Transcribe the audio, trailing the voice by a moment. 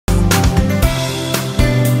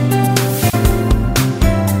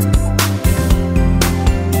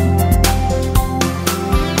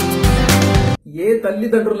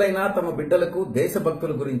తల్లిదండ్రులైనా తమ బిడ్డలకు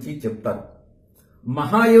దేశభక్తుల గురించి చెప్తారు.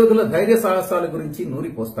 మహాయోధుల ధైర్య సాహసాల గురించి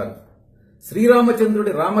నూరిపోస్తారు.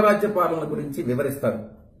 శ్రీరామచంద్రుడి రామరాజ్య పాలన గురించి వివరిస్తారు.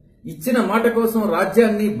 ఇచ్చిన మాట కోసం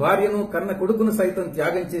రాజ్యాన్ని, భార్యను, కన్న కొడుకును సైతం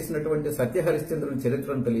త్యాగం చేసినటువంటి సత్యహరిశ్చంద్రుని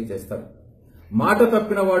చరిత్రను తెలియజేస్తారు. మాట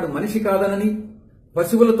తప్పినవాడు మనిషి కాదనని,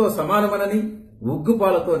 పశువులతో సమానమనని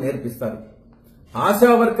ఉగ్గుపాలతో నేర్పిస్తారు.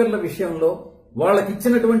 ఆశా వర్కర్ల విషయంలో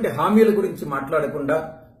వాళ్లకిచ్చినటువంటి హామీల గురించి మాట్లాడకుండా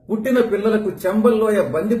పుట్టిన పిల్లలకు చెంబల్లోయ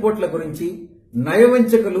బందిపోట్ల గురించి,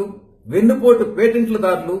 నయవంచకులు, వెన్నుపోటు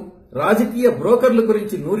పేటెంట్లదారులు, రాజకీయ బ్రోకర్ల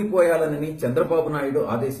గురించి నూరిపోయాలని చంద్రబాబు నాయుడు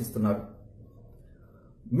ఆదేశిస్తున్నారు.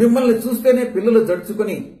 మిమ్మల్ని చూస్తేనే పిల్లలు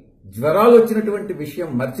జడుచుకుని జ్వరాలు వచ్చినటువంటి విషయం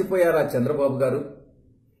మర్చిపోయారా చంద్రబాబు గారు?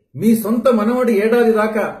 మీ సొంత మనవడి ఏడాది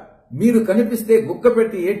దాకా మీరు కనిపిస్తే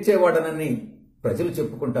గుక్కపెట్టి ఏడ్చేవాడనని ప్రజలు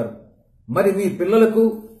చెప్పుకుంటారు. మరి మీ పిల్లలకు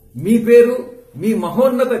మీ పేరు, మీ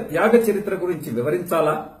మహోన్నత త్యాగ చరిత్ర గురించి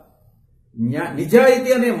వివరించాలా?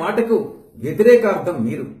 నిజాయితీ అనే మాటకు వ్యతిరేకార్థం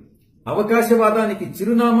మీరు. అవకాశవాదానికి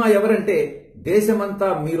చిరునామా ఎవరంటే దేశమంతా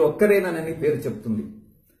మీరొక్కరేనని పేరు చెప్తుంది.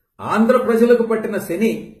 ఆంధ్ర ప్రజలకు పట్టిన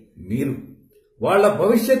శని మీరు. వాళ్ల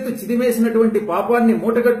భవిష్యత్తు చిదిమేసినటువంటి పాపాన్ని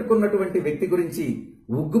మూటగట్టుకున్నటువంటి వ్యక్తి గురించి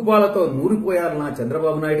ఉగ్గుపాలతో నూరిపోయాలనా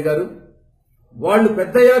చంద్రబాబు నాయుడు గారు? వాళ్లు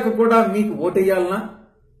పెద్దయ్యాక కూడా మీకు ఓటేయాలనా?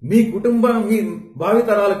 మీ కుటుంబం, మీ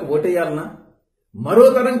భావితరాలకు ఓటేయాలనా? మరో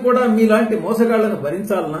తరం కూడా మీలాంటి మోసగాళ్లను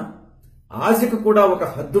భరించాలనా? ఆశకు కూడా ఒక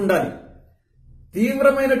హద్దుండాలి.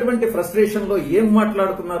 తీవ్రమైనటువంటి ఫ్రస్ట్రేషన్లో ఏం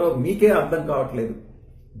మాట్లాడుతున్నారో మీకే అర్థం కావట్లేదు.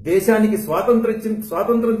 దేశానికి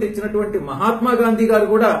స్వాతంత్రం తెచ్చినటువంటి మహాత్మా గాంధీ గారు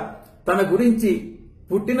కూడా తన గురించి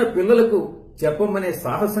పుట్టిన పిల్లలకు చెప్పమనే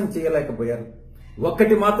సాహసం చేయలేకపోయారు.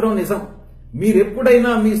 ఒక్కటి మాత్రం నిజం,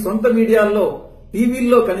 మీరెప్పుడైనా మీ సొంత మీడియాల్లో,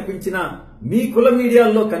 టీవీల్లో కనిపించినా, మీ కుల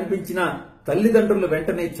మీడియాల్లో కనిపించినా తల్లిదండ్రులు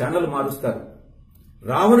వెంటనే ఛానల్ మారుస్తారు.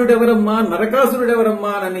 రావణుడెవరమ్మా,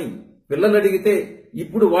 నరకాసురుడెవరమ్మా అని పిల్లలు అడిగితే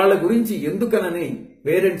ఇప్పుడు వాళ్ల గురించి ఎందుకనని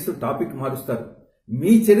పేరెంట్స్ టాపిక్ మారుస్తారు.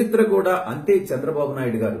 మీ చరిత్ర కూడా అంతే చంద్రబాబు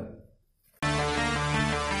నాయుడు గారు.